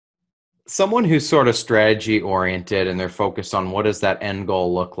someone who's sort of strategy oriented and they're focused on what does that end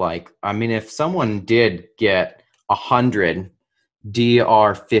goal look like. I mean, if someone did get 100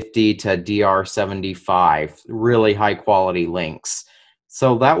 DR50 to DR75 really high quality links,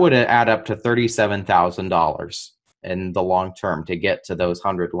 so that would add up to $37,000 in the long term to get to those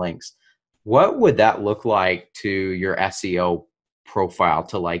 100 links. What would that look like to your SEO profile,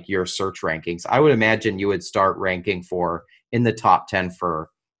 to like your search rankings? I would imagine you would start ranking for in the top 10 for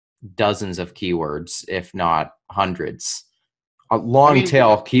dozens of keywords, if not hundreds, I long mean,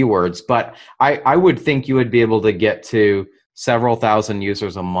 tail keywords. But I would think you would be able to get to several thousand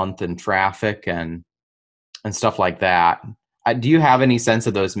users a month in traffic and stuff like that. Do you have any sense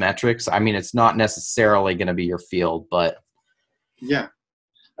of those metrics? I mean, it's not necessarily going to be your field, but yeah.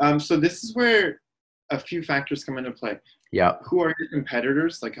 So this is where a few factors come into play. yeah, Who are your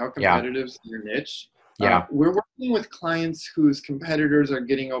competitors? Like how yeah, competitive is your niche? yeah, We're working with clients whose competitors are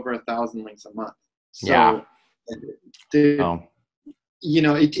getting over 1,000 links a month. yeah. So, the, Oh,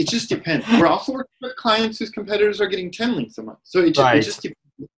 it just depends. We're also working with clients whose competitors are getting 10 links a month. So it right. just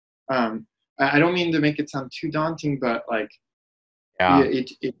depends. I don't mean to make it sound too daunting, but like, yeah, Yeah.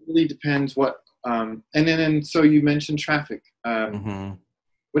 it really depends what. And then so you mentioned traffic. Hmm.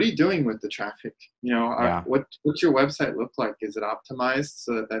 What are you doing with the traffic? Yeah. What's your website look like? Is it optimized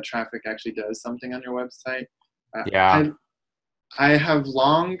so that that traffic actually does something on your website? Uh, Yeah. I I have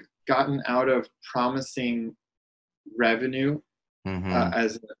long gotten out of promising revenue Hmm.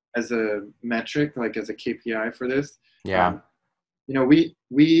 as a metric, like as a KPI for this. Yeah. Um,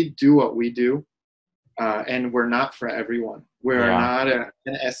 we do what we do, and we're not for everyone. We're Yeah. not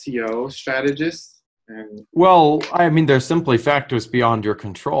an SEO strategist, and Well, I mean, there's simply factors beyond your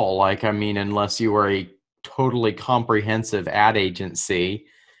control. Like, I mean, unless you were a totally comprehensive ad agency,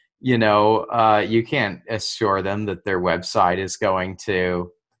 you can't assure them that their website is going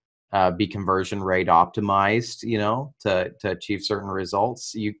to be conversion rate optimized, to achieve certain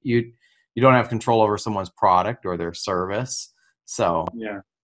results. You don't have control over someone's product or their service. So, yeah,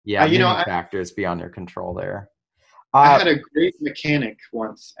 yeah, you know, many factors beyond your control there. I Uh, had a great mechanic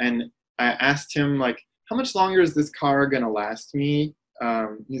once, and I asked him like, "How much longer is this car gonna last me?"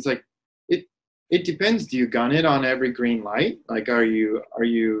 He's like, "It it depends. Do you gun it on every green light? Like, are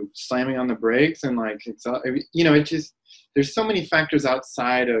you slamming on the brakes and like it just there's so many factors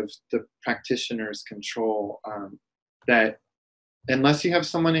outside of the practitioner's control that unless you have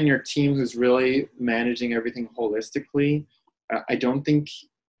someone in your team who's really managing everything holistically, I don't think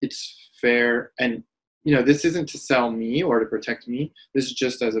it's fair. And this isn't to sell me or to protect me. This is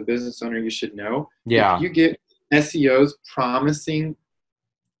just as a business owner, you should know if yeah, you get SEOs promising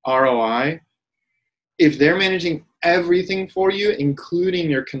ROI, if they're managing everything for you, including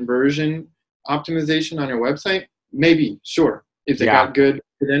your conversion optimization on your website, maybe, sure. If they yeah. got good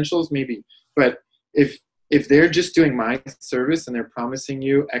credentials, maybe. But if if they're just doing my service and they're promising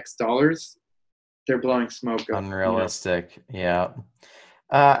you X dollars, they're blowing smoke up. Unrealistic. Yeah.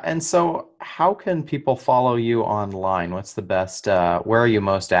 And so, how can people follow you online? What's the best? Where are you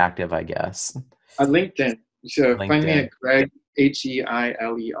most active, I guess? LinkedIn. So find me LinkedIn. at Greg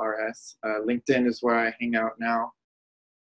HEILERS. LinkedIn is where I hang out now.